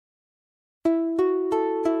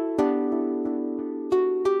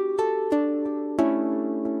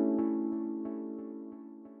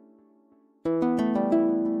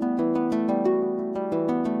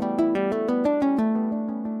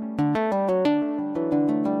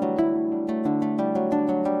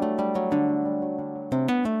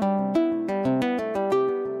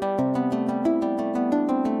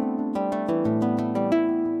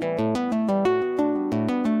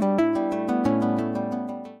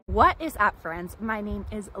What is up, friends? My name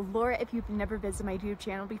is Laura. If you've never visited my YouTube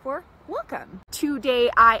channel before, welcome. Today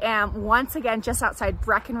I am once again just outside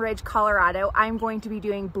Breckenridge, Colorado. I'm going to be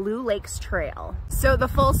doing Blue Lakes Trail. So the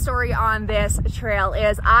full story on this trail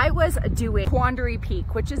is I was doing Quandary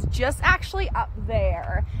Peak, which is just actually up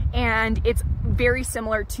there, and it's very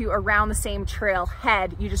similar to around the same trail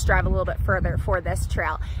head. You just drive a little bit further for this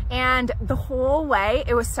trail. And the whole way,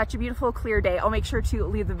 it was such a beautiful, clear day. I'll make sure to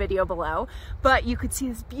leave the video below, but you could see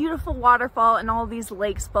this beautiful waterfall and all these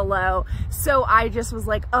lakes below. So I just was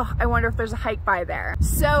like, oh, I wonder if there's a hike by there.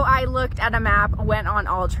 So I looked at a map, went on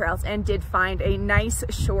all trails, and did find a nice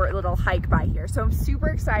short little hike by here. So I'm super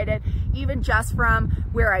excited. Even just from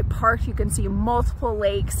where I parked, you can see multiple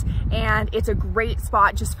lakes, and it's a great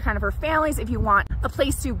spot just kind of for families if you want a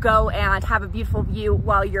place to go and have a beautiful view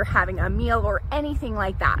while you're having a meal or anything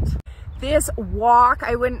like that. This walk,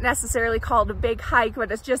 I wouldn't necessarily call it a big hike,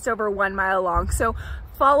 but it's just over 1 mile long. So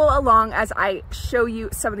follow along as I show you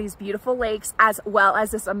some of these beautiful lakes as well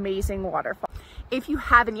as this amazing waterfall. If you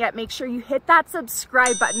haven't yet, make sure you hit that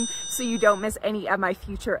subscribe button so you don't miss any of my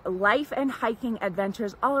future life and hiking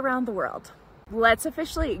adventures all around the world. Let's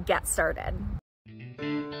officially get started.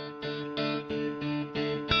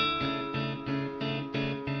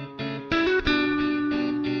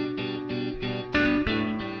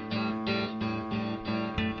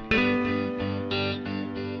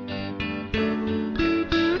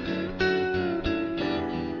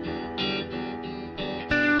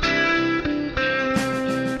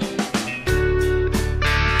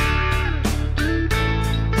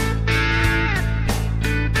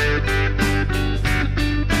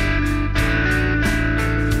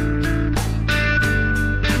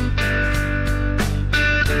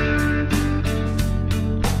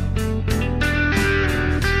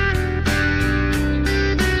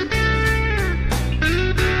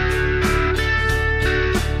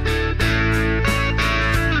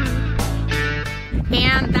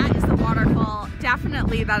 And that is the waterfall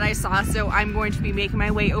definitely that I saw, so I'm going to be making my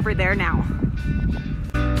way over there now.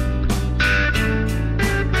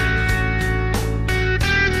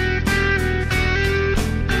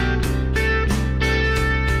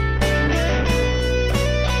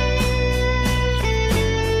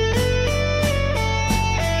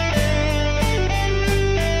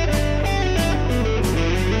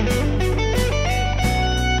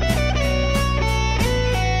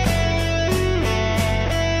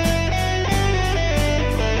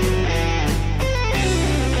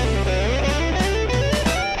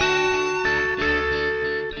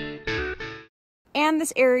 And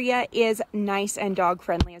this area is nice and dog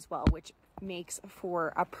friendly as well, which makes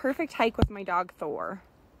for a perfect hike with my dog Thor.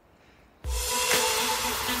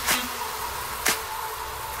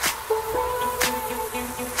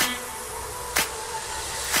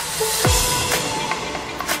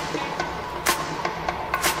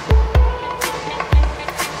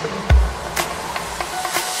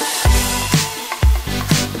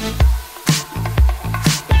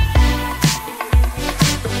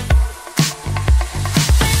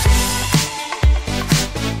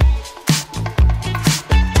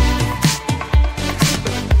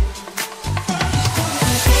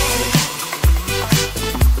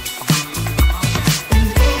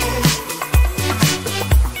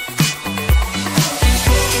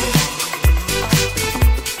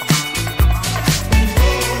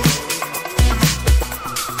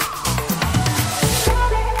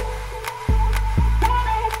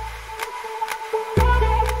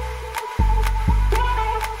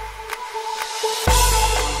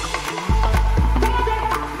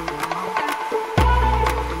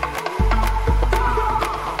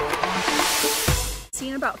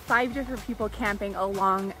 About 5 different people camping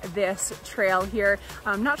along this trail here.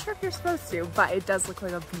 I'm not sure if you're supposed to, but it does look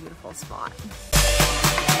like a beautiful spot.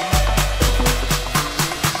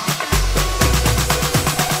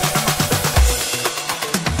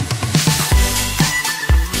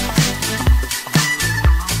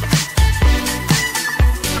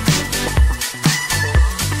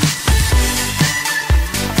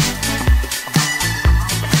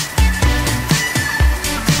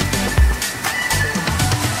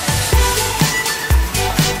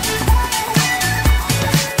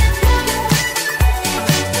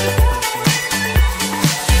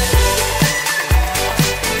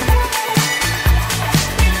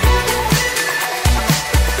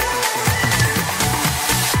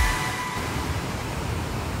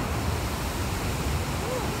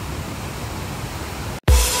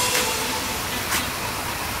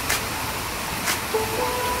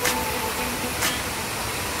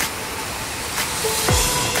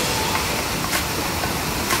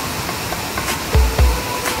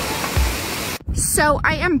 So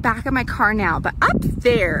I am back in my car now, but up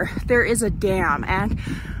there is a dam, and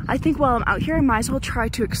I think while I'm out here, I might as well try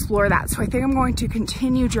to explore that. So I think I'm going to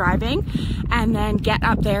continue driving and then get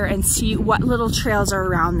up there and see what little trails are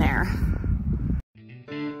around there.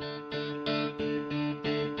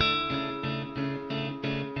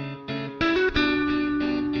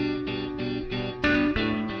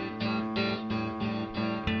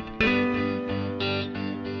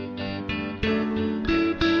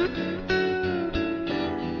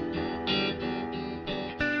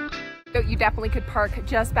 You definitely could park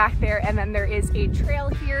just back there, and then there is a trail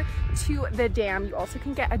here to the dam. You also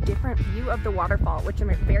can get a different view of the waterfall, which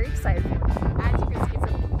I'm very excited for. As you can see,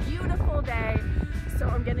 it's a beautiful day, so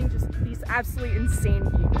I'm getting just these absolutely insane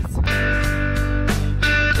views.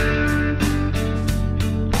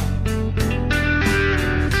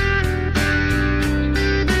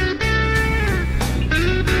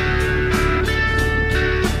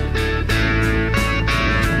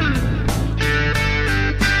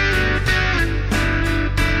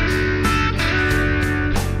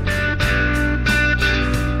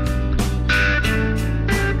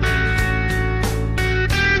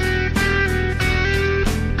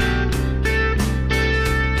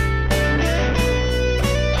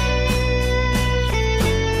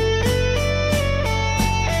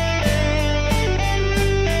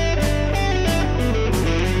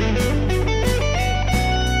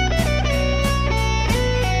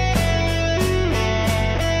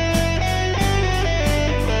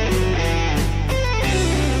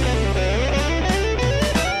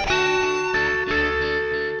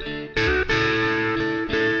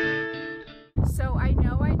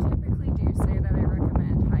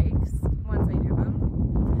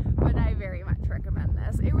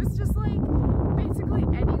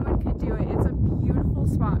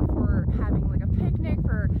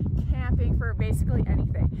 Basically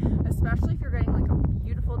anything, especially if you're getting like a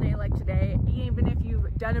beautiful day like today. Even if you've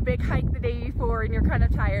done a big hike the day before and you're kind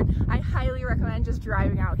of tired, I highly recommend just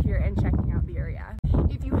driving out here and checking out the area.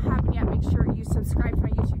 If you haven't yet, make sure you subscribe to my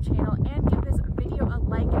YouTube channel and give this video a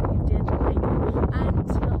like if you did like it.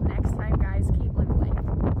 Until next time, guys, keep living